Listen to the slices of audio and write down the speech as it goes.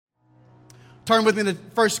Turn with me to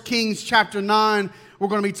 1 Kings chapter 9. We're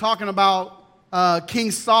going to be talking about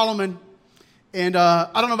King Solomon. And I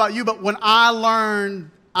don't know about you, but when I learn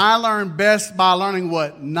best by learning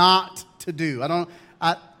what not to do. I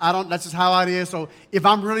don't, that's just how it is. So if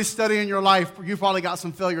I'm really studying your life, you've probably got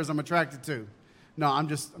some failures I'm attracted to. No, I'm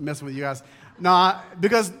just messing with you guys. No,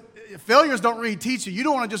 because failures don't really teach you. You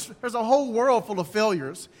don't want to there's a whole world full of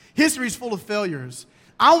failures. History's full of failures.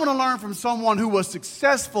 I want to learn from someone who was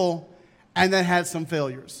successful and then had some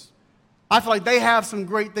failures. I feel like they have some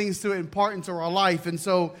great things to impart into our life. And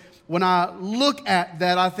so when I look at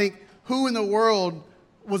that, I think, who in the world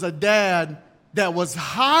was a dad that was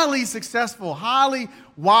highly successful, highly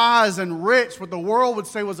wise and rich, what the world would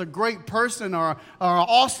say was a great person or an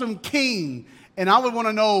awesome king? And I would want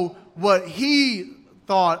to know what he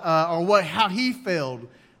thought or how he failed.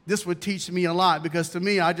 This would teach me a lot, because to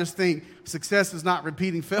me, I just think success is not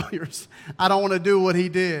repeating failures. I don't want to do what he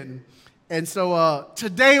did. And so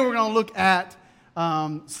today we're going to look at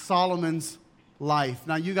Solomon's life.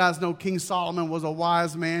 Now, you guys know King Solomon was a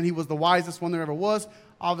wise man. He was the wisest one there ever was,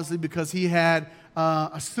 obviously because he had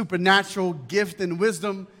a supernatural gift and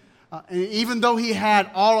wisdom. And even though he had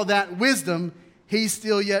all of that wisdom, he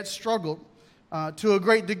still yet struggled to a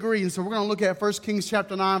great degree. And so we're going to look at 1 Kings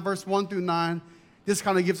chapter 9, verse 1 through 9. This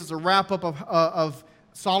kind of gives us a wrap-up of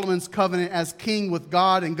Solomon's covenant as king with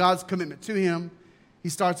God and God's commitment to him. He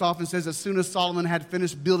starts off and says, as soon as Solomon had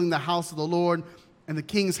finished building the house of the Lord and the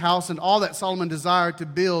king's house and all that Solomon desired to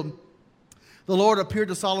build, the Lord appeared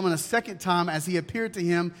to Solomon a second time as he appeared to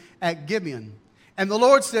him at Gibeon. And the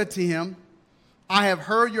Lord said to him, I have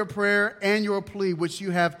heard your prayer and your plea which you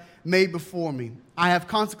have made before me. I have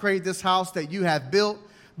consecrated this house that you have built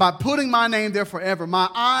by putting my name there forever. My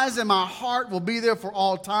eyes and my heart will be there for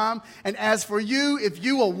all time. And as for you, if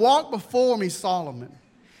you will walk before me, Solomon,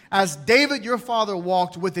 as David your father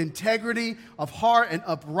walked with integrity of heart and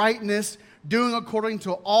uprightness, doing according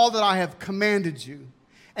to all that I have commanded you,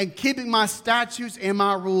 and keeping my statutes and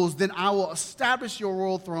my rules, then I will establish your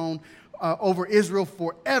royal throne over Israel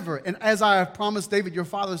forever. And as I have promised David your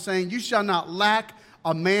father, saying, you shall not lack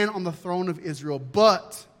a man on the throne of Israel.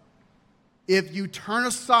 But if you turn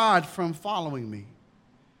aside from following me,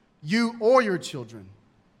 you or your children,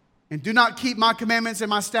 and do not keep my commandments and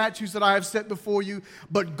my statutes that I have set before you,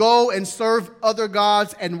 but go and serve other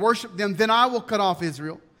gods and worship them, then I will cut off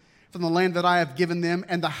Israel from the land that I have given them,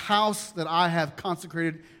 and the house that I have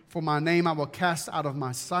consecrated for my name I will cast out of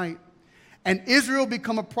my sight. And Israel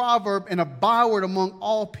become a proverb and a byword among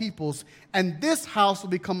all peoples, and this house will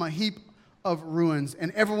become a heap of ruins,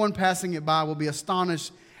 and everyone passing it by will be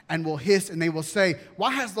astonished and will hiss, and they will say,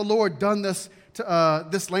 why has the Lord done this to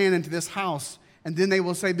this land and to this house? And then they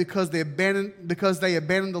will say, because they abandoned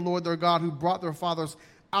the Lord their God, who brought their fathers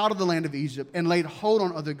out of the land of Egypt and laid hold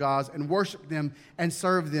on other gods and worshiped them and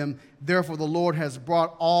served them. Therefore the Lord has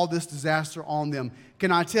brought all this disaster on them.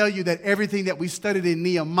 Can I tell you that everything that we studied in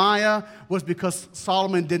Nehemiah was because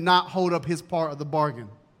Solomon did not hold up his part of the bargain?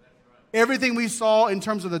 Everything we saw in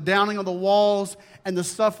terms of the downing of the walls and the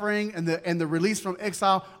suffering and the release from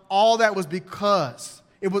exile, all that was because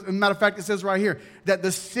it was, as a matter of fact, it says right here that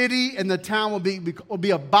the city and the town will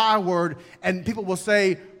be a byword, and people will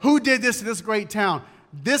say, who did this to this great town?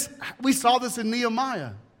 We saw this in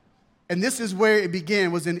Nehemiah. And this is where it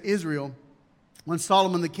began, was in Israel, when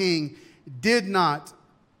Solomon the king did not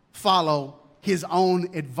follow his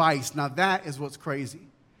own advice. Now that is what's crazy.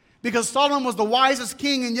 Because Solomon was the wisest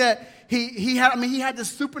king, and yet he had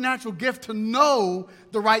this supernatural gift to know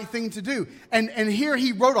the right thing to do. And here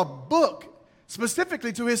he wrote a book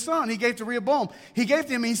specifically to his son. He gave to Rehoboam. He gave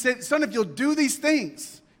to him, and he said, son, if you'll do these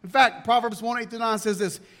things. In fact, Proverbs 1:8-9 says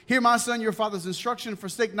this, hear my son, your father's instruction,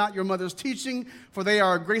 forsake not your mother's teaching, for they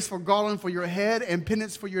are a graceful garland for your head and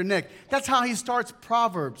pendants for your neck. That's how he starts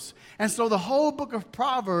Proverbs. And so the whole book of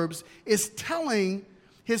Proverbs is telling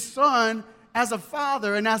his son, as a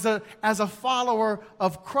father and as a follower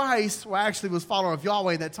of Christ, well, actually was follower of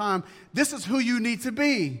Yahweh at that time, this is who you need to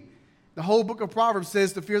be. The whole book of Proverbs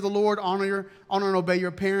says to fear the Lord, honor and obey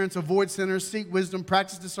your parents, avoid sinners, seek wisdom,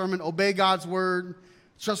 practice discernment, obey God's word,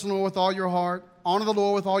 trust in the Lord with all your heart, honor the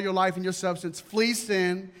Lord with all your life and your substance, flee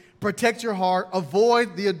sin, protect your heart,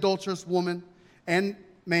 avoid the adulterous woman and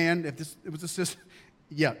man. If it was a sister,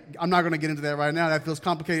 yeah, I'm not going to get into that right now. That feels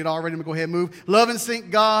complicated already. I'm going to go ahead and move. Love and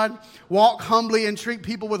seek God, walk humbly and treat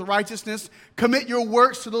people with righteousness, commit your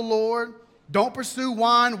works to the Lord, don't pursue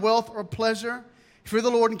wine, wealth, or pleasure. Fear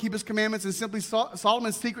the Lord and keep his commandments. And simply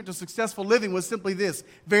Solomon's secret to successful living was simply this,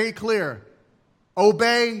 very clear.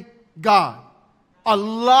 Obey God. A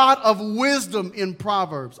lot of wisdom in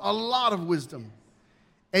Proverbs, a lot of wisdom.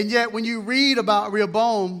 And yet when you read about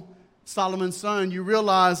Rehoboam, Solomon's son, you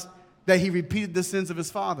realize that he repeated the sins of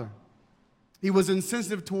his father. He was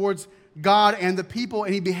insensitive towards God and the people,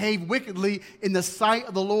 and he behaved wickedly in the sight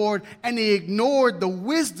of the Lord, and he ignored the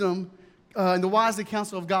wisdom and the wisely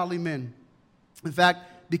counsel of godly men. In fact,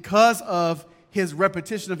 because of his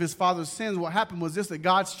repetition of his father's sins, what happened was this, that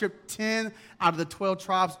God stripped 10 out of the 12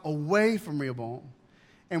 tribes away from Rehoboam.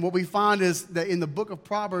 And what we find is that in the book of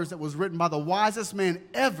Proverbs that was written by the wisest man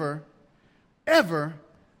ever,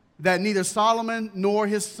 that neither Solomon nor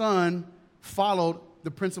his son followed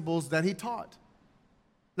the principles that he taught.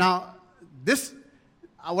 Now,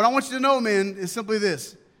 what I want you to know, men, is simply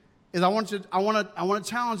this: is I want to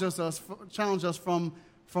challenge us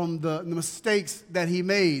from the mistakes that he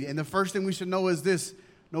made. And the first thing we should know is this: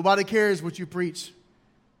 nobody cares what you preach.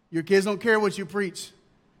 Your kids don't care what you preach;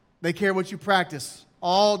 they care what you practice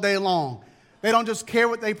all day long. They don't just care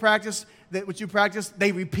what they practice, what you practice;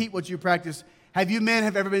 they repeat what you practice. Have you men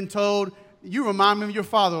ever been told, "You remind me of your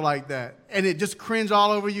father like that," and it just cringe all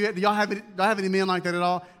over you? Do y'all have any men like that at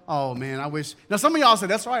all? Oh man, I wish. Now some of y'all say,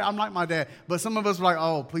 "That's right, I'm like my dad," but some of us are like,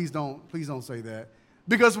 "Oh, please don't say that,"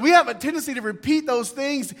 because we have a tendency to repeat those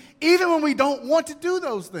things even when we don't want to do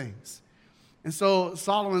those things. And so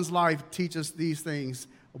Solomon's life teaches these things,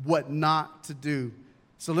 what not to do.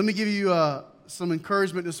 So let me give you some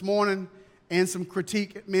encouragement this morning and some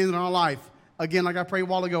critique at men in our life. Again, like I prayed a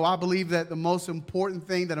while ago, I believe that the most important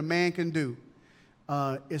thing that a man can do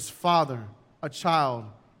is father a child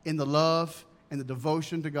in the love and the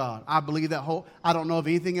devotion to God. I believe that I don't know of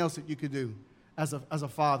anything else that you could do as a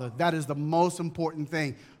father. That is the most important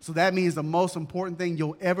thing. So that means the most important thing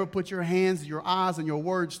you'll ever put your hands, your eyes, and your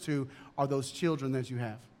words to are those children that you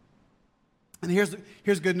have. And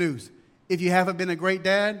here's good news. If you haven't been a great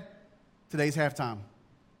dad, today's halftime.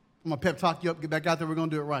 I'm going to pep talk you up, get back out there, we're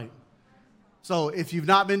going to do it right. So if you've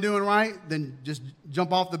not been doing right, then just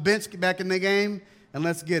jump off the bench, get back in the game, and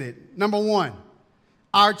let's get it. Number one,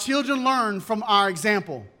 our children learn from our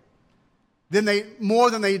example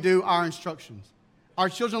more than they do our instructions. Our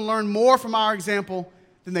children learn more from our example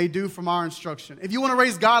than they do from our instruction. If you want to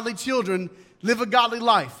raise godly children, live a godly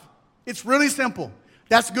life. It's really simple.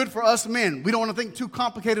 That's good for us men. We don't want to think too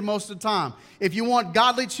complicated most of the time. If you want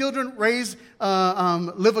godly children,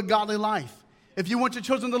 live a godly life. If you want your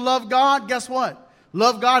children to love God, guess what?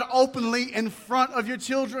 Love God openly in front of your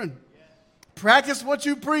children. Practice what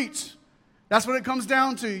you preach. That's what it comes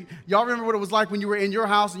down to. Y'all remember what it was like when you were in your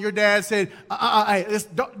house and your dad said, hey,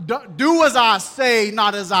 do as I say,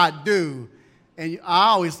 not as I do. And I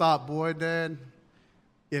always thought, boy, Dad,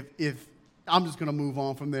 if I'm just going to move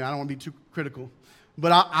on from there. I don't want to be too critical.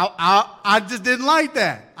 But I just didn't like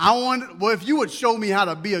that. If you would show me how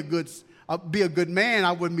to be a good man,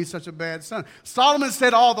 I wouldn't be such a bad son. Solomon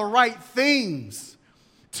said all the right things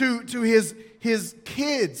to his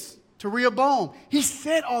kids, to Rehoboam. He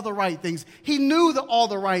said all the right things. He knew all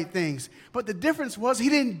the right things. But the difference was he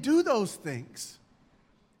didn't do those things.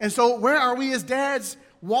 And so where are we as dads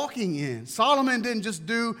walking in? Solomon didn't just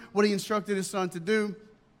do what he instructed his son to do.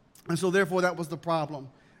 And so therefore that was the problem.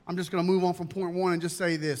 I'm just going to move on from point one and just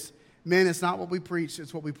say this. Men, it's not what we preach,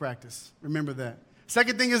 it's what we practice. Remember that.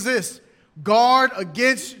 Second thing is this. Guard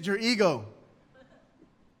against your ego.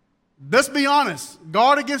 Let's be honest.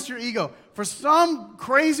 Guard against your ego. For some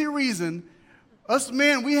crazy reason, us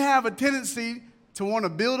men, we have a tendency to want to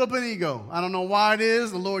build up an ego. I don't know why it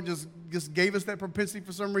is. The Lord just gave us that propensity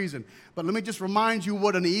for some reason. But let me just remind you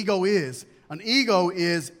what an ego is. An ego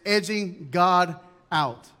is edging God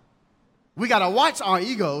out. We got to watch our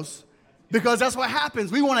egos because that's what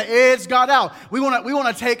happens. We want to edge God out. We want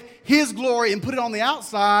to take His glory and put it on the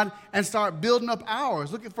outside and start building up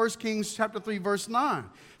ours. Look at 1 Kings chapter 3, verse 9. It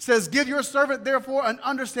says, give your servant, therefore, an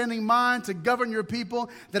understanding mind to govern your people,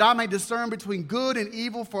 that I may discern between good and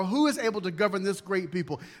evil, for who is able to govern this great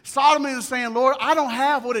people? Solomon is saying, Lord, I don't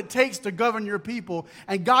have what it takes to govern your people.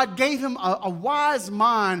 And God gave him a wise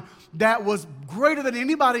mind that was greater than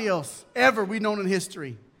anybody else ever we've known in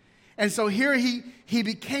history. And so here he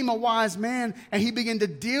became a wise man, and he began to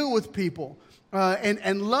deal with people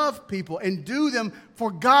and love people and do them for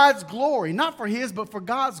God's glory. Not for his, but for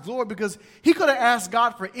God's glory, because he could have asked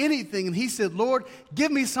God for anything, and he said, Lord,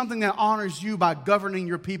 give me something that honors you by governing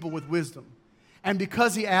your people with wisdom. And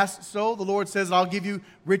because he asked so, the Lord says, I'll give you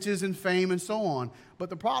riches and fame and so on. But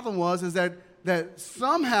the problem is that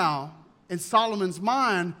somehow in Solomon's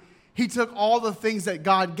mind, he took all the things that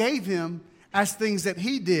God gave him as things that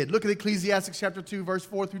he did. Look at Ecclesiastes chapter 2, verse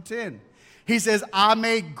 4 through 10. He says, I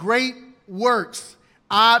made great works.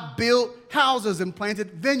 I built houses and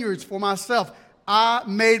planted vineyards for myself. I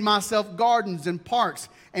made myself gardens and parks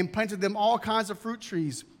and planted them all kinds of fruit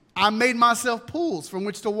trees. I made myself pools from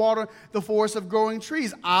which to water the forest of growing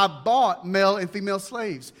trees. I bought male and female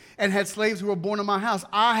slaves and had slaves who were born in my house.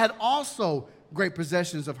 I had also great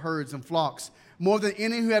possessions of herds and flocks, more than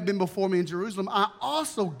any who had been before me in Jerusalem. I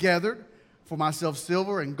also gathered for myself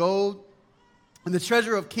silver and gold and the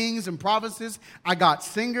treasure of kings and provinces. I got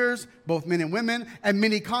singers, both men and women, and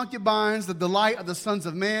many concubines, the delight of the sons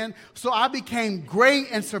of man. So I became great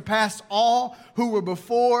and surpassed all who were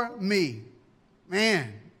before me.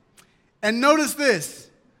 Man. And notice this.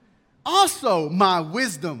 Also my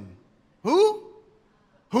wisdom. Who?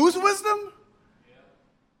 Whose wisdom?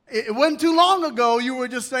 It wasn't too long ago you were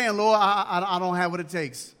just saying, Lord, I don't have what it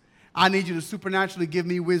takes. I need you to supernaturally give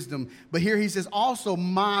me wisdom. But here he says, also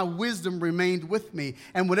my wisdom remained with me.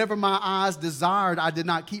 And whatever my eyes desired, I did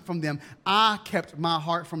not keep from them. I kept my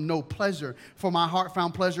heart from no pleasure, for my heart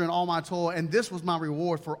found pleasure in all my toil. And this was my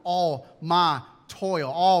reward for all my toil,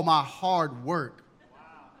 all my hard work.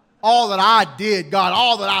 All that I did, God,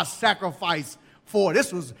 all that I sacrificed for.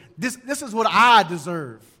 This is what I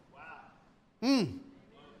deserve.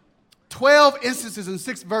 12 instances in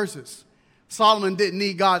 6 verses. Solomon didn't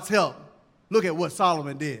need God's help. Look at what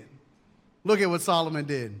Solomon did. Look at what Solomon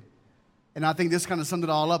did. And I think this kind of summed it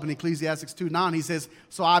all up in Ecclesiastes 2:9. He says,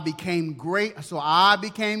 so I became great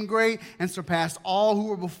and surpassed all who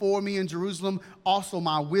were before me in Jerusalem. Also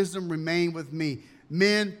my wisdom remained with me.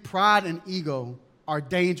 Men, pride and ego are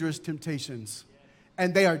dangerous temptations.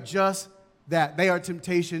 And they are just that. They are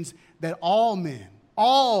temptations that all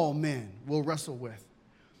men will wrestle with.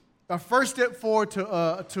 Our first step forward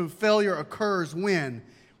to failure occurs when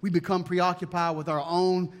we become preoccupied with our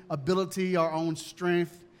own ability, our own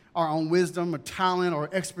strength, our own wisdom, or talent, or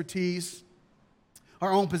expertise,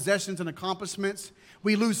 our own possessions and accomplishments.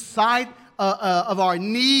 We lose sight of our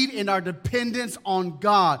need and our dependence on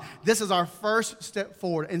God. This is our first step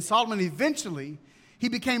forward. And Solomon eventually, he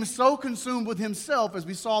became so consumed with himself, as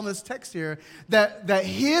we saw in this text here, that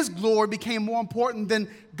his glory became more important than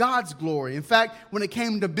God's glory. In fact, when it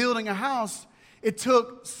came to building a house, it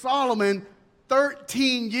took Solomon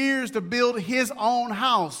 13 years to build his own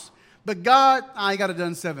house. But God, he got it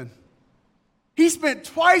done 7. He spent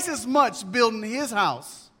twice as much building his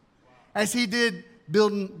house as he did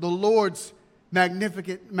building the Lord's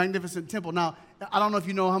magnificent temple. Now, I don't know if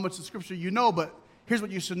you know how much of Scripture you know, but here's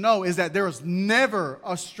what you should know is that there was never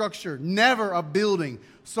a structure, never a building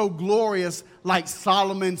so glorious like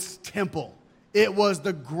Solomon's temple. It was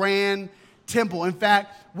the grand temple. In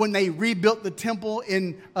fact, when they rebuilt the temple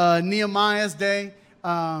in Nehemiah's day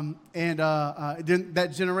that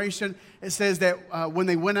generation, it says that when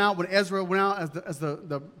Ezra went out as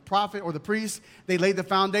the prophet or the priest, they laid the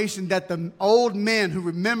foundation that the old men who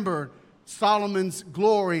remembered Solomon's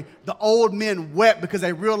glory, the old men wept because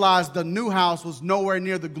they realized the new house was nowhere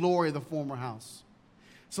near the glory of the former house.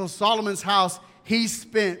 So Solomon's house, he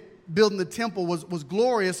spent building the temple was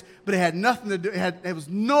glorious, but it had nothing to do, it was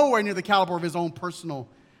nowhere near the caliber of his own personal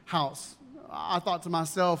house. I thought to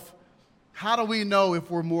myself, how do we know if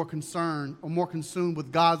we're more concerned or more consumed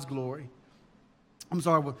with God's glory?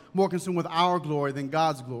 More consumed with our glory than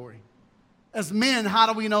God's glory. As men, how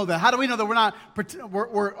do we know that? How do we know that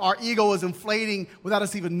our ego is inflating without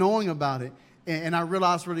us even knowing about it? And I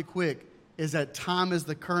realized really quick is that time is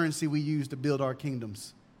the currency we use to build our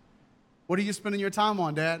kingdoms. What are you spending your time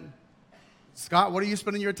on, Dad? Scott, what are you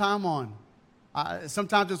spending your time on?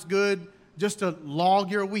 Sometimes it's good just to log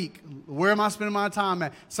your week. Where am I spending my time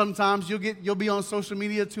at? Sometimes you'll be on social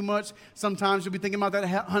media too much. Sometimes you'll be thinking about that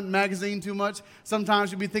Hunt magazine too much.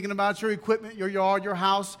 Sometimes you'll be thinking about your equipment, your yard, your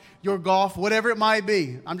house, your golf, whatever it might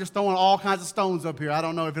be. I'm just throwing all kinds of stones up here. I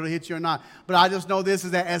don't know if it'll hit you or not. But I just know this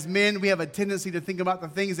is that as men, we have a tendency to think about the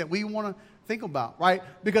things that we want to think about, right?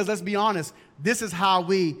 Because let's be honest, this is how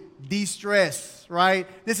we de-stress, right?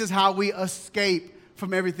 This is how we escape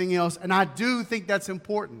from everything else. And I do think that's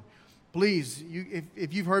important. Please,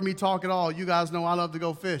 if you've heard me talk at all, you guys know I love to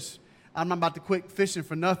go fish. I'm not about to quit fishing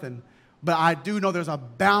for nothing. But I do know there's a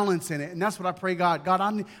balance in it. And that's what I pray, God.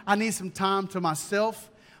 God, I need some time to myself.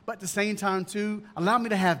 But at the same time, too, allow me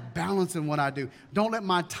to have balance in what I do. Don't let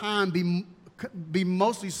my time be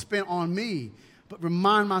mostly spent on me, but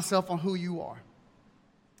remind myself on who you are.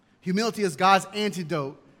 Humility is God's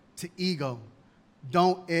antidote to ego.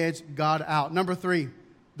 Don't edge God out. Number 3.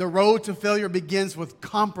 The road to failure begins with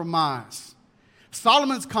compromise.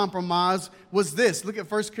 Solomon's compromise was this. Look at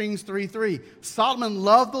 1 Kings 3:3. Solomon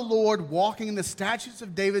loved the Lord, walking in the statutes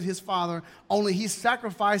of David his father, only he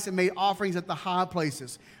sacrificed and made offerings at the high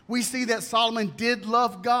places. We see that Solomon did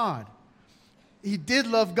love God. He did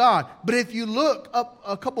love God. But if you look up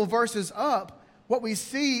a couple verses up, what we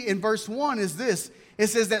see in verse 1 is this. It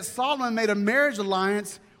says that Solomon made a marriage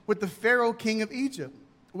alliance with the Pharaoh king of Egypt,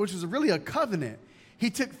 which was really a covenant. He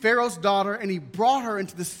took Pharaoh's daughter and he brought her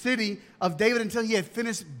into the city of David until he had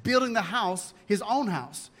finished building the house, his own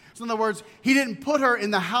house. So in other words, he didn't put her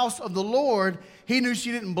in the house of the Lord. He knew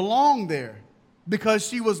she didn't belong there because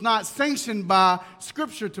she was not sanctioned by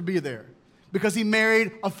Scripture to be there, because he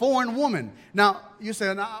married a foreign woman. Now, you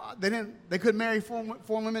say, no, they couldn't marry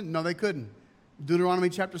foreign women? No, they couldn't. Deuteronomy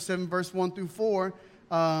chapter 7, verse 1 through 4.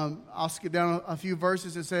 I'll skip down a few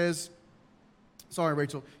verses. It says, sorry,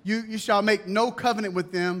 Rachel. You shall make no covenant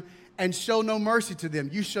with them and show no mercy to them.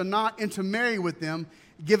 You shall not intermarry with them,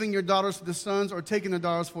 giving your daughters to the sons or taking their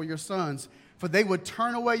daughters for your sons. For they would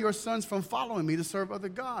turn away your sons from following me to serve other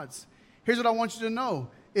gods. Here's what I want you to know,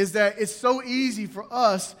 is that it's so easy for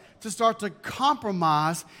us to start to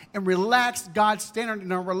compromise and relax God's standard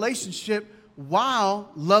in our relationship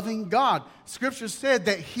while loving God. Scripture said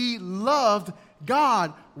that he loved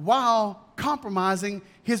God while compromising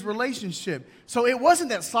his relationship. So it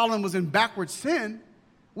wasn't that Solomon was in backward sin.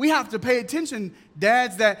 We have to pay attention,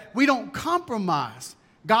 dads, that we don't compromise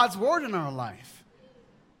God's word in our life.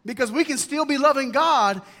 Because we can still be loving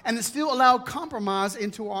God and still allow compromise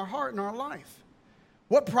into our heart and our life.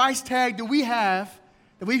 What price tag do we have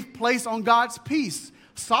that we've placed on God's peace?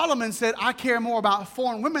 Solomon said, I care more about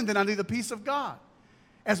foreign women than I do the peace of God.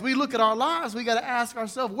 As we look at our lives, we got to ask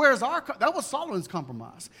ourselves, that was Solomon's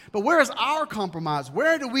compromise. But where is our compromise?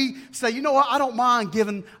 Where do we say, you know what, I don't mind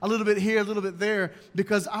giving a little bit here, a little bit there,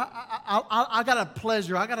 because I got a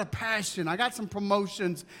pleasure, I got a passion, I got some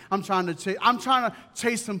promotions I'm trying to chase. I'm trying to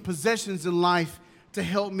chase some possessions in life to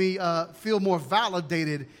help me feel more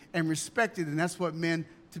validated and respected, and that's what men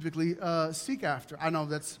typically seek after. I know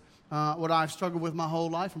that's what I've struggled with my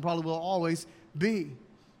whole life and probably will always be.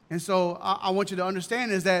 And so I want you to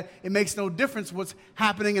understand is that it makes no difference what's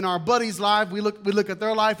happening in our buddy's life. We look at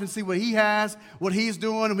their life and see what he has, what he's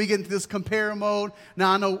doing, and we get into this compare mode.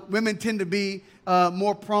 Now, I know women tend to be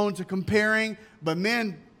more prone to comparing, but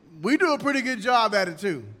men, we do a pretty good job at it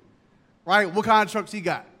too, right? What kind of trucks he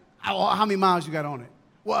got? How many miles you got on it?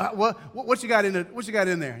 What you got in it? What you got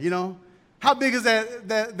in there? You know, how big is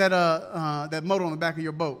that motor on the back of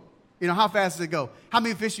your boat? You know, how fast does it go? How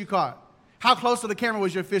many fish you caught? How close to the camera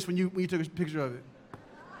was your fish when you took a picture of it?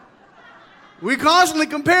 We constantly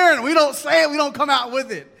comparing. We don't say it. We don't come out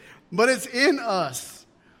with it. But it's in us.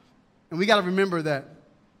 And we got to remember that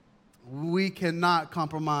we cannot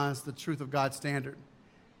compromise the truth of God's standard,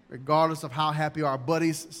 regardless of how happy our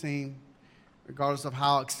buddies seem, regardless of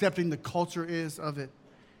how accepting the culture is of it,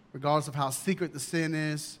 regardless of how secret the sin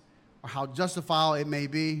is, or how justifiable it may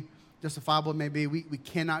be. We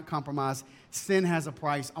cannot compromise. Sin has a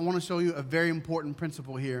price. I want to show you a very important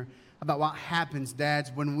principle here about what happens,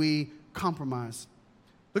 dads, when we compromise.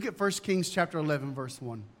 Look at 1 Kings chapter 11, verse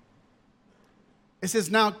 1. It says,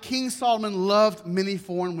 now King Solomon loved many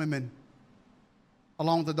foreign women,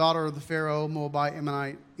 along with the daughter of the Pharaoh, Moabite,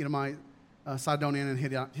 Ammonite, Edomite, Sidonian, and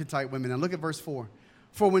Hittite women. Now look at verse 4.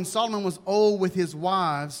 For when Solomon was old with his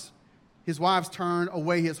wives turned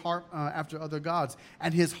away his heart after other gods,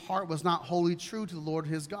 and his heart was not wholly true to the Lord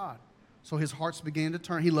his God. So his hearts began to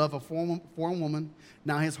turn. He loved a foreign woman.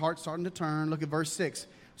 Now his heart's starting to turn. Look at verse 6.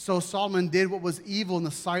 So Solomon did what was evil in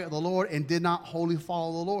the sight of the Lord and did not wholly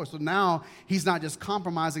follow the Lord. So now he's not just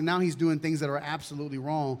compromising. Now he's doing things that are absolutely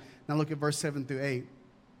wrong. Now look at verse 7 through 8.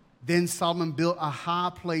 Then Solomon built a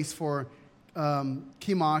high place for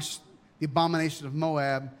Chemosh, the abomination of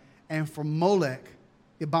Moab, and for Molech,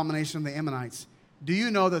 the abomination of the Ammonites. Do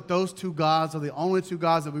you know that those two gods are the only two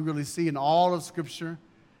gods that we really see in all of Scripture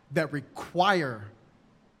that require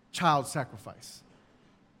child sacrifice?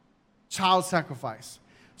 Child sacrifice.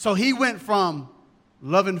 So he went from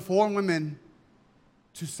loving foreign women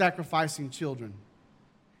to sacrificing children.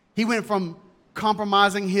 He went from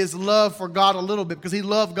compromising his love for God a little bit because he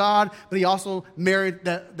loved God, but he also married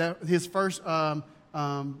his first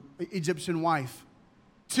Egyptian wife,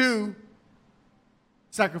 to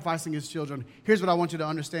sacrificing his children. Here's what I want you to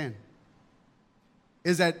understand,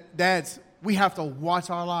 is that, dads, we have to watch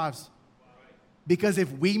our lives. Because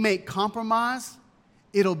if we make compromise,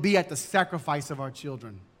 it'll be at the sacrifice of our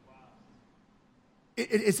children.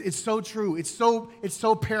 It's so true. It's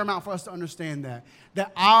so paramount for us to understand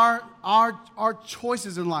that our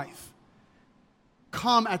choices in life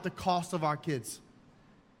come at the cost of our kids.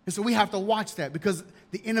 And so we have to watch that because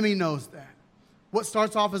the enemy knows that. What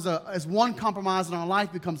starts off as one compromise in our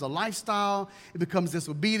life becomes a lifestyle. It becomes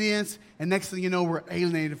disobedience. And next thing you know, we're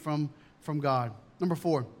alienated from God. Number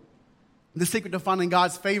 4, the secret to finding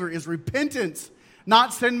God's favor is repentance,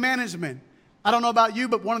 not sin management. I don't know about you,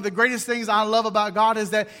 but one of the greatest things I love about God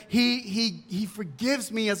is that He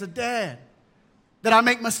forgives me as a dad. that I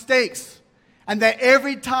make mistakes, and that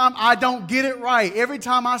every time I don't get it right, every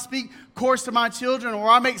time I speak coarse to my children, or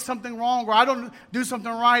I make something wrong, or I don't do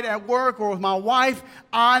something right at work or with my wife,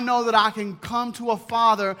 I know that I can come to a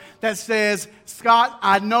Father that says, Scott,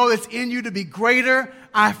 I know it's in you to be greater.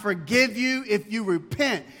 I forgive you if you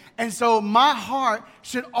repent. And so my heart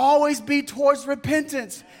should always be towards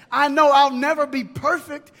repentance. I know I'll never be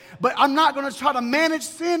perfect, but I'm not going to try to manage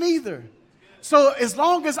sin either. So as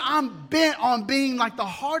long as I'm bent on being like the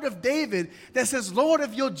heart of David that says, Lord,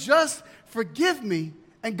 if you'll just forgive me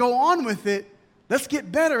and go on with it, let's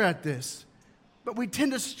get better at this. But we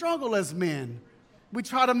tend to struggle as men. We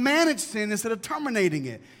try to manage sin instead of terminating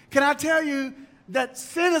it. Can I tell you that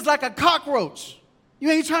sin is like a cockroach?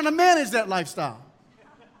 You ain't trying to manage that lifestyle.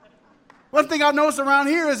 One thing I've noticed around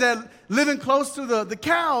here is that living close to the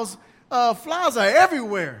cows, flies are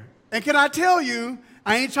everywhere. And can I tell you,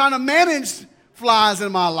 I ain't trying to manage flies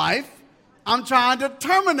in my life. I'm trying to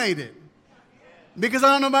terminate it. Because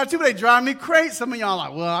I don't know about you, but they drive me crazy. Some of y'all are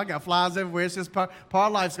like, well, I got flies everywhere. It's just part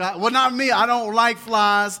of life, Scott. Well, not me. I don't like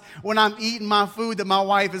flies when I'm eating my food that my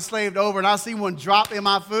wife has slaved over, and I see one drop in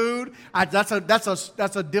my food. That's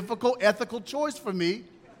a difficult ethical choice for me.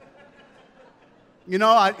 You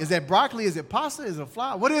know, is that broccoli? Is it pasta? Is it a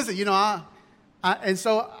fly? What is it? You know,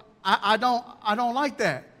 I don't like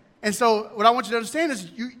that. And so what I want you to understand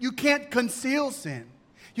is you can't conceal sin.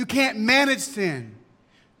 You can't manage sin.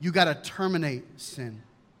 You got to terminate sin.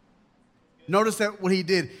 Notice that what he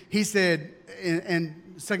did. He said in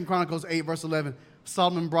 2 Chronicles 8, verse 11,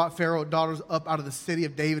 Solomon brought Pharaoh's daughters up out of the city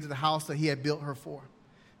of David to the house that he had built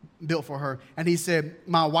for her. And he said,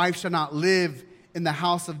 my wife shall not live in the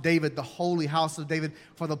house of David, the holy house of David,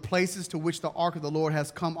 for the places to which the ark of the Lord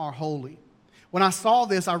has come are holy. When I saw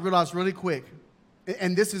this, I realized really quick,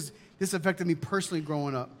 and this affected me personally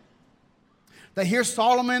growing up, that here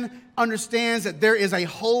Solomon understands that there is a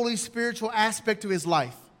holy spiritual aspect to his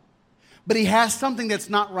life, but he has something that's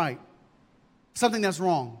not right, something that's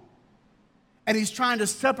wrong. And he's trying to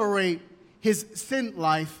separate his sin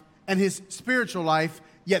life and his spiritual life,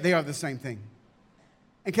 yet they are the same thing.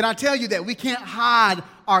 And can I tell you that we can't hide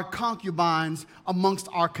our concubines amongst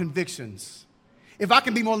our convictions? If I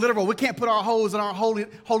can be more literal, we can't put our holes in our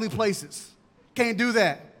holy places. Can't do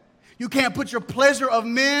that. You can't put your pleasure of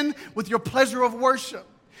men with your pleasure of worship.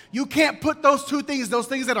 You can't put those two things, those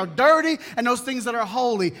things that are dirty and those things that are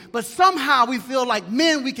holy. But somehow we feel like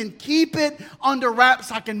men, we can keep it under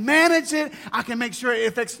wraps. I can manage it. I can make sure it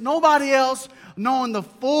affects nobody else, knowing the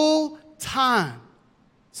full time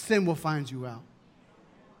sin will find you out.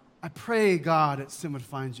 I pray, God, that sin would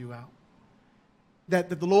find you out. That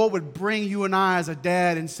the Lord would bring you and I as a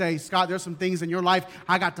dad and say, Scott, there's some things in your life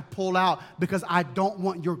I got to pull out because I don't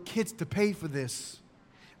want your kids to pay for this.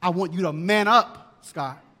 I want you to man up,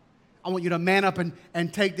 Scott. I want you to man up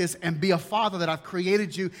and take this and be a father that I've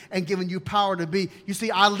created you and given you power to be. You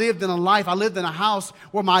see, I lived in a house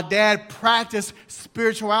where my dad practiced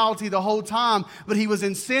spirituality the whole time, but he was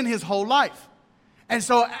in sin his whole life. And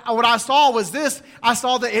so what I saw was this. I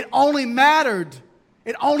saw that it only mattered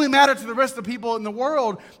to the rest of the people in the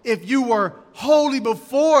world if you were holy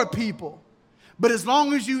before people. But as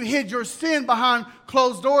long as you hid your sin behind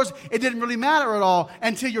closed doors, it didn't really matter at all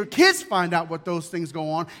until your kids find out what those things go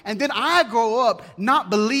on. And then I grow up not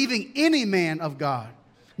believing any man of God,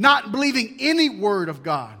 not believing any word of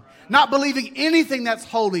God, not believing anything that's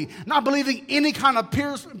holy, not believing any kind of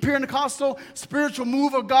Pentecostal spiritual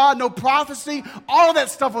move of God, no prophecy. All of that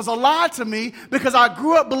stuff was a lie to me because I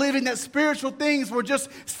grew up believing that spiritual things were just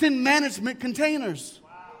sin management containers.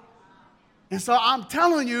 And so I'm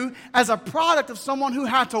telling you, as a product of someone who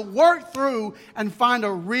had to work through and find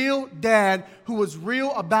a real dad who was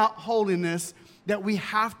real about holiness, that we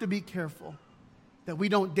have to be careful, that we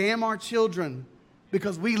don't damn our children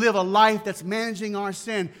because we live a life that's managing our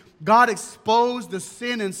sin. God exposed the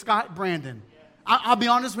sin in Scott Brandon. I'll be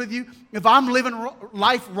honest with you. If I'm living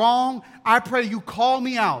life wrong, I pray you call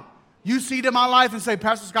me out. You see it in my life and say,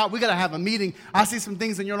 Pastor Scott, we got to have a meeting. I see some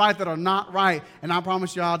things in your life that are not right, and I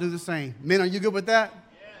promise you I'll do the same. Men, are you good with that?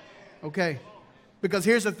 Okay. Because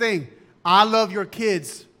here's the thing. I love your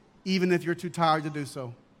kids even if you're too tired to do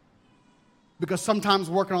so. Because sometimes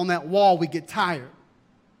working on that wall, we get tired.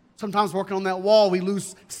 Sometimes working on that wall, we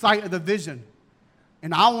lose sight of the vision.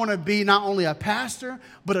 And I want to be not only a pastor,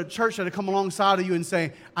 but a church that'll come alongside of you and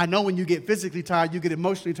say, I know when you get physically tired, you get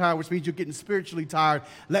emotionally tired, which means you're getting spiritually tired.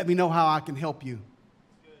 Let me know how I can help you.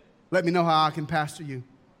 Let me know how I can pastor you.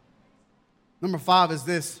 Number 5 is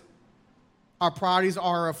this. Our priorities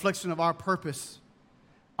are a reflection of our purpose.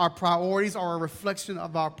 Our priorities are a reflection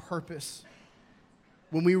of our purpose.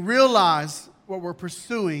 When we realize what we're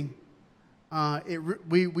pursuing,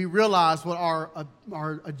 we realize what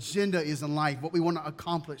our agenda is in life, what we want to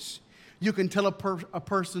accomplish. You can tell a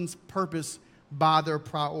person's purpose by their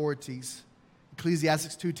priorities.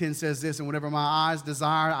 Ecclesiastes 2:10 says this, and whatever my eyes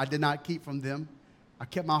desire, I did not keep from them. I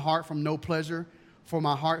kept my heart from no pleasure, for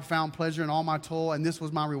my heart found pleasure in all my toil, and this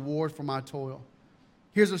was my reward for my toil.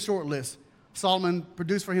 Here's a short list. Solomon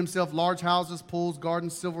produced for himself large houses, pools,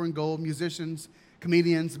 gardens, silver and gold, musicians,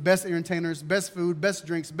 comedians, best entertainers, best food, best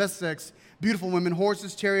drinks, best sex, beautiful women,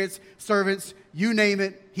 horses, chariots, servants, you name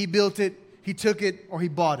it. He built it, he took it, or he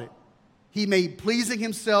bought it. He made pleasing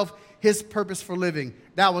himself his purpose for living.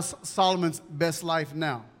 That was Solomon's best life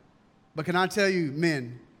now. But can I tell you,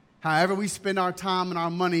 men, however we spend our time and our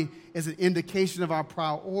money is an indication of our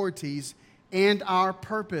priorities and our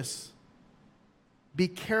purpose. Be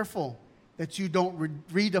careful that you don't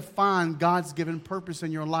redefine God's given purpose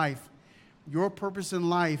in your life. Your purpose in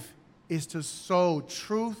life is to sow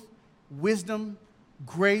truth, wisdom,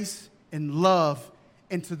 grace, and love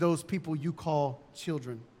into those people you call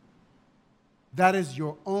children. That is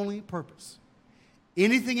your only purpose.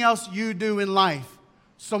 Anything else you do in life,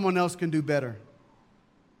 someone else can do better.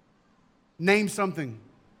 Name something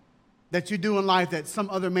that you do in life that some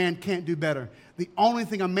other man can't do better. The only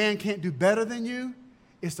thing a man can't do better than you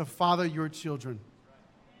is to father your children.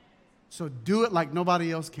 So do it like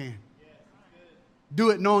nobody else can. Do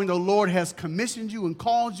it knowing the Lord has commissioned you and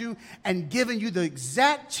called you and given you the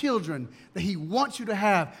exact children that He wants you to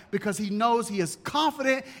have, because He knows He is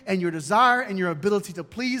confident in your desire and your ability to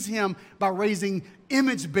please Him by raising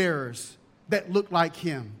image bearers that look like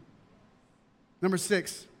Him. Number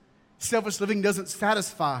 6, selfish living doesn't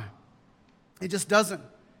satisfy. It just doesn't.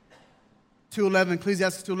 2:11,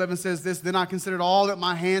 Ecclesiastes 2:11 says this, then I considered all that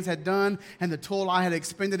my hands had done and the toil I had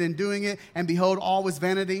expended in doing it, and behold, all was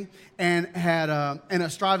vanity and a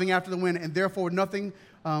striving after the wind, and therefore nothing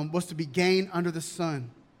was to be gained under the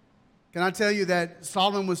sun. Can I tell you that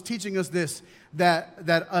Solomon was teaching us this, that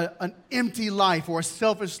an empty life or a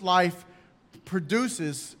selfish life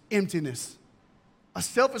produces emptiness. A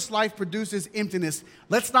selfish life produces emptiness.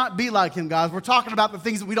 Let's not be like him, guys. We're talking about the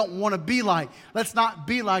things that we don't want to be like. Let's not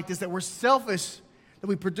be like this, that we're selfish, that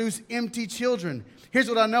we produce empty children. Here's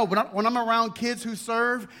what I know. When I'm around kids who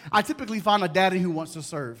serve, I typically find a daddy who wants to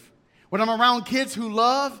serve. When I'm around kids who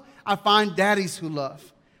love, I find daddies who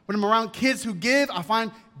love. When I'm around kids who give, I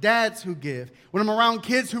find dads who give. When I'm around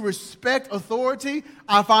kids who respect authority,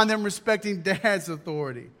 I find them respecting dad's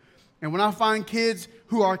authority. And when I find kids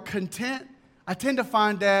who are content, I tend to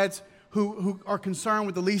find dads who are concerned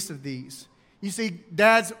with the least of these. You see,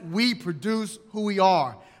 dads, we produce who we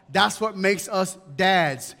are. That's what makes us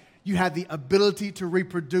dads. You have the ability to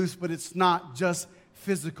reproduce, but it's not just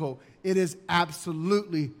physical. It is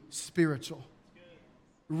absolutely spiritual.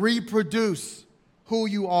 Reproduce who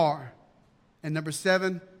you are. And number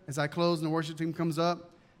 7, as I close and the worship team comes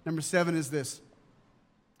up, number 7 is this.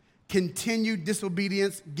 Continued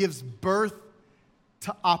disobedience gives birth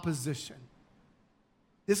to opposition.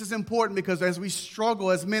 This is important because as we struggle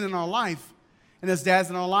as men in our life and as dads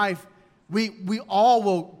in our life, we all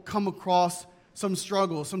will come across some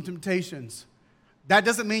struggles, some temptations. That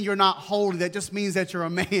doesn't mean you're not holy. That just means that you're a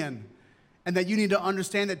man and that you need to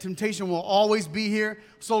understand that temptation will always be here.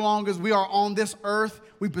 So long as we are on this earth,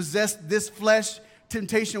 we possess this flesh,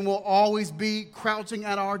 temptation will always be crouching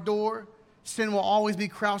at our door. Sin will always be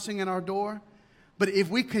crouching at our door. But if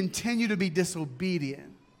we continue to be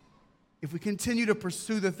disobedient, if we continue to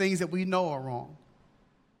pursue the things that we know are wrong,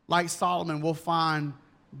 like Solomon, we'll find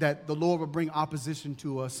that the Lord will bring opposition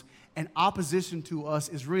to us. And opposition to us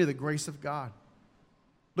is really the grace of God.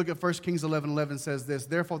 Look at 1 Kings 11:11 says this,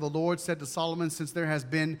 therefore the Lord said to Solomon, since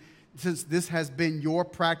this has been your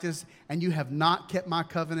practice, and you have not kept my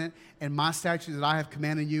covenant and my statutes that I have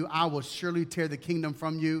commanded you, I will surely tear the kingdom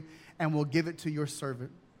from you and will give it to your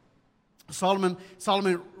servant. Solomon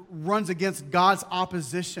runs against God's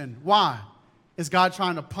opposition. Why? Is God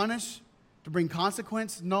trying to punish, to bring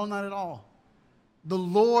consequence? No, not at all. The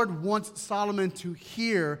Lord wants Solomon to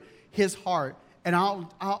hear his heart. And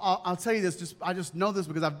I'll tell you this, I just know this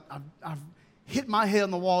because I've hit my head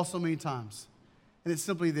on the wall so many times. And it's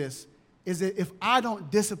simply this, is that if I don't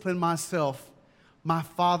discipline myself, my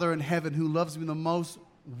Father in heaven who loves me the most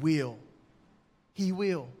will. He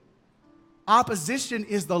will. Opposition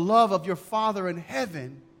is the love of your Father in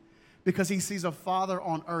heaven because He sees a father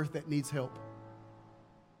on earth that needs help.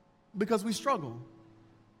 Because we struggle.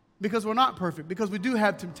 Because we're not perfect. Because we do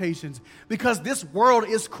have temptations. Because this world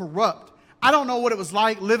is corrupt. I don't know what it was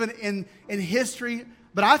like living in history,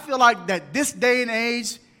 but I feel like that this day and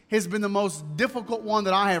age has been the most difficult one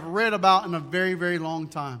that I have read about in a very, very long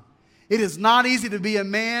time. It is not easy to be a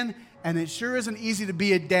man And it sure isn't easy to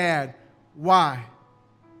be a dad. Why?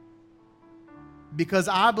 Because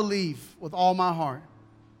I believe with all my heart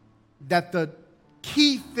that the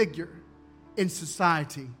key figure in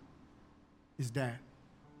society is dad.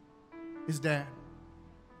 Is dad.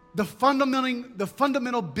 The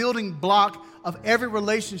fundamental building block of every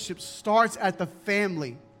relationship starts at the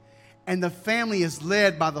family. And the family is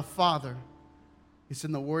led by the father. It's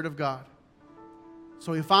in the Word of God.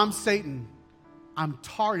 So if I'm Satan, I'm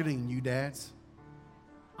targeting you, dads.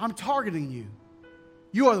 I'm targeting you.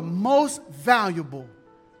 You are the most valuable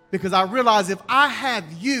because I realize if I have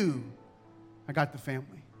you, I got the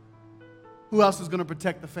family. Who else is going to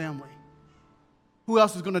protect the family? Who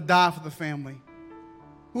else is going to die for the family?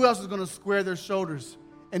 Who else is going to square their shoulders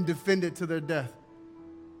and defend it to their death?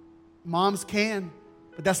 Moms can,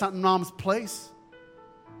 but that's not mom's place.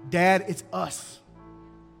 Dad, it's us.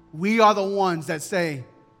 We are the ones that say,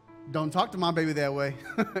 don't talk to my baby that way.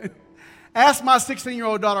 Ask my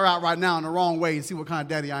 16-year-old daughter out right now in the wrong way and see what kind of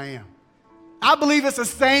daddy I am. I believe it's the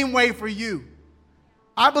same way for you.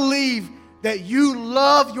 I believe that you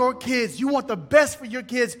love your kids. You want the best for your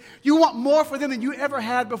kids. You want more for them than you ever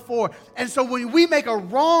had before. And so when we make a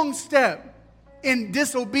wrong step in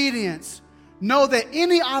disobedience, know that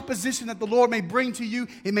any opposition that the Lord may bring to you,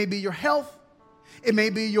 it may be your health, it may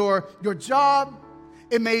be your job,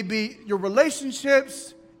 it may be your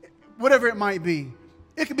relationships, whatever it might be.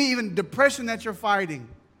 It could be even depression that you're fighting.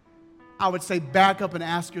 I would say back up and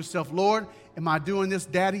ask yourself, Lord, am I doing this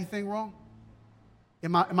daddy thing wrong?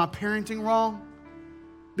 Am I parenting wrong?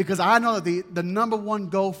 Because I know that the number one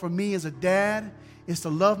goal for me as a dad is to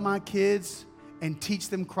love my kids and teach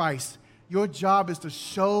them Christ. Your job is to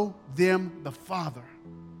show them the Father.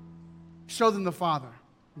 Show them the Father.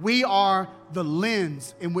 We are the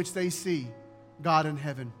lens in which they see God in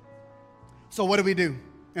heaven. So what do we do?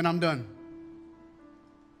 And I'm done.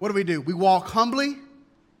 What do? We walk humbly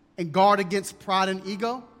and guard against pride and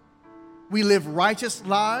ego. We live righteous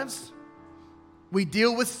lives. We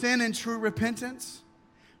deal with sin in true repentance.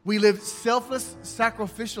 We live selfless,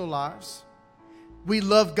 sacrificial lives. We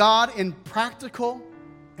love God in practical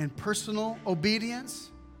and personal obedience.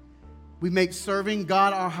 We make serving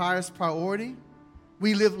God our highest priority.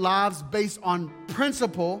 We live lives based on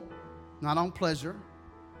principle, not on pleasure.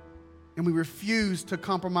 And we refuse to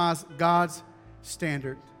compromise God's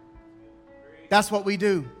standard. That's what we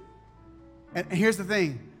do. And here's the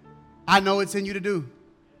thing. I know it's in you to do.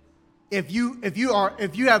 If you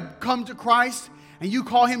have come to Christ and you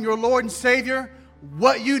call him your Lord and Savior,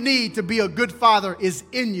 what you need to be a good father is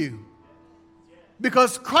in you.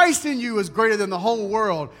 Because Christ in you is greater than the whole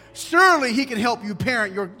world. Surely he can help you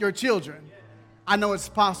parent your children. I know it's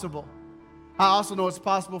possible. I also know it's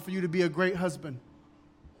possible for you to be a great husband.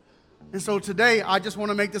 And so today, I just want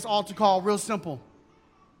to make this altar call real simple.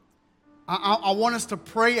 I want us to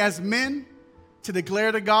pray as men to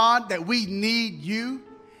declare to God that we need you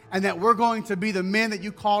and that we're going to be the men that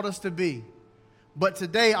you called us to be. But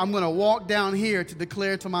today, I'm going to walk down here to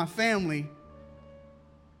declare to my family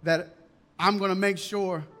that I'm going to make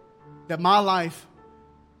sure that my life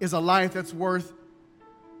is a life that's worth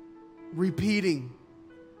repeating.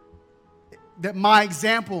 That my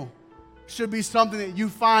example should be something that you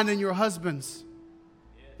find in your husbands.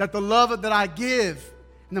 That the love that I give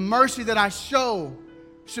and the mercy that I show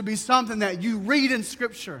should be something that you read in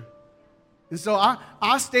Scripture. And so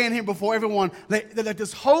I stand here before everyone. Let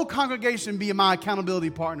this whole congregation be my accountability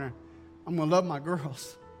partner. I'm going to love my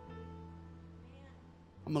girls.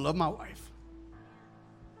 I'm going to love my wife.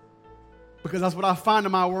 Because that's what I find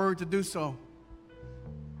in my word to do so.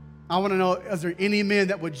 I want to know, is there any men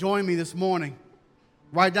that would join me this morning,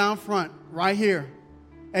 right down front, right here,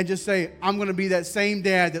 and just say, I'm going to be that same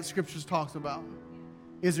dad that Scripture talks about?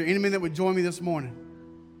 Is there any men that would join me this morning?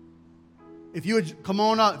 If you would come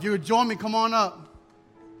on up, if you would join me, come on up.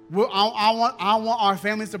 I want our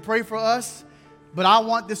families to pray for us, but I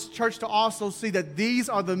want this church to also see that these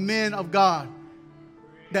are the men of God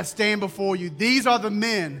that stand before you. These are the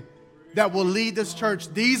men that will lead this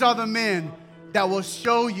church. These are the men that will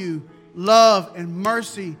show you love and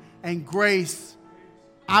mercy and grace.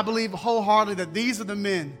 I believe wholeheartedly that these are the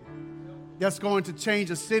men that's going to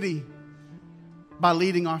change a city by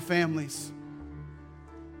leading our families.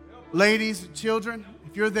 Ladies, children,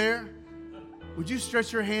 if you're there, would you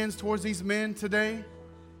stretch your hands towards these men today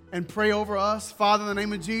and pray over us? Father, in the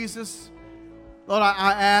name of Jesus, Lord,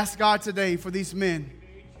 I ask, God, today for these men,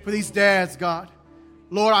 for these dads, God.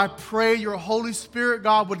 Lord, I pray your Holy Spirit,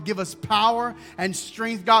 God, would give us power and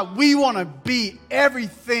strength. God, we want to be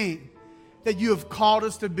everything that you have called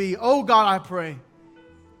us to be. Oh, God, I pray.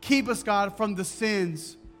 Keep us, God, from the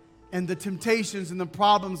sins. and the temptations and the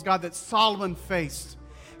problems, God, that Solomon faced.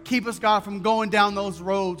 Keep us, God, from going down those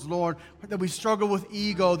roads, Lord, that we struggle with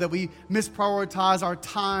ego, that we misprioritize our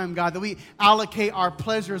time, God, that we allocate our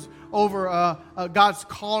pleasures over God's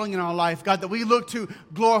calling in our life, God, that we look to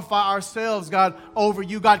glorify ourselves, God, over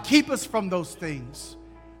you. God, keep us from those things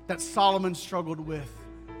that Solomon struggled with.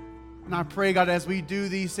 And I pray, God, as we do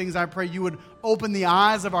these things, I pray you would open the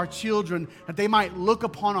eyes of our children, that they might look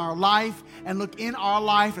upon our life and look in our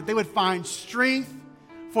life, that they would find strength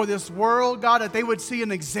for this world, God, that they would see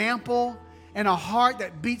an example and a heart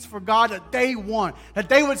that beats for God, that they want, that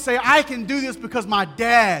they would say, I can do this because my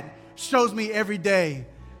dad shows me every day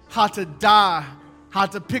how to die, how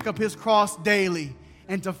to pick up his cross daily,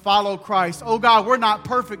 and to follow Christ. Oh God, we're not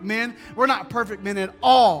perfect men. We're not perfect men at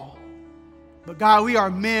all. But God, we are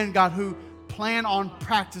men, God, who plan on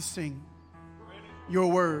practicing your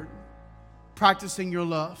word, practicing your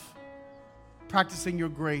love, practicing your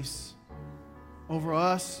grace over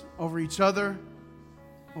us, over each other,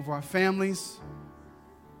 over our families.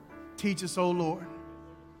 Teach us, oh Lord.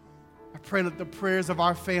 I pray that the prayers of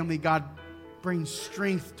our family, God, bring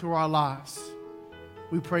strength to our lives.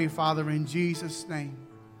 We pray, Father, in Jesus' name.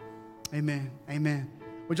 Amen. Amen.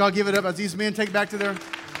 Would y'all give it up as these men take back to their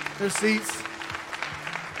seats?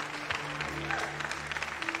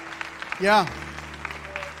 Yeah.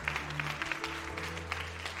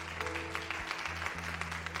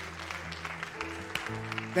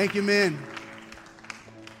 Thank you, men.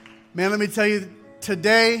 Man, let me tell you,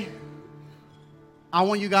 today, I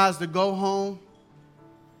want you guys to go home,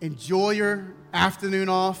 enjoy your afternoon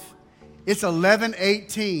off. It's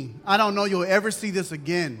 11:18. I don't know you'll ever see this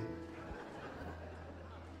again.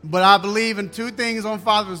 But I believe in two things on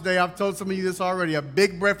Father's Day. I've told some of you this already, a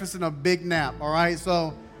big breakfast and a big nap, all right?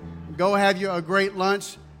 So go have you a great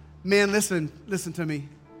lunch. Men, listen to me.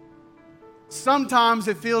 Sometimes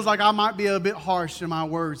it feels like I might be a bit harsh in my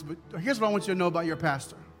words, but here's what I want you to know about your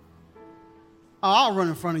pastor. I'll run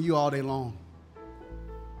in front of you all day long.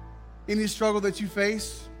 Any struggle that you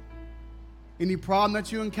face, any problem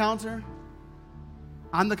that you encounter,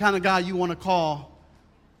 I'm the kind of guy you want to call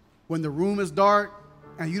when the room is dark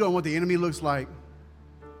and you don't know what the enemy looks like.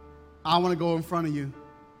 I want to go in front of you.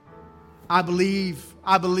 I believe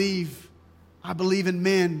in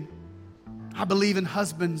men. I believe in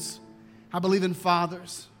husbands. I believe in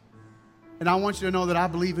fathers. And I want you to know that I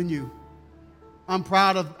believe in you. I'm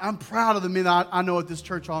proud of the men I know at this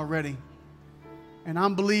church already. And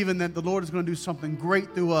I'm believing that the Lord is going to do something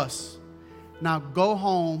great through us. Now go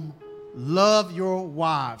home, love your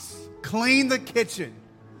wives, clean the kitchen,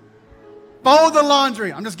 fold the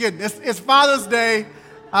laundry. I'm just kidding. It's Father's Day.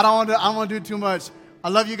 I don't want to do too much. I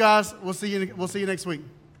love you guys. We'll see you next week.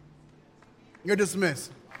 You're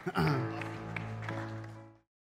dismissed.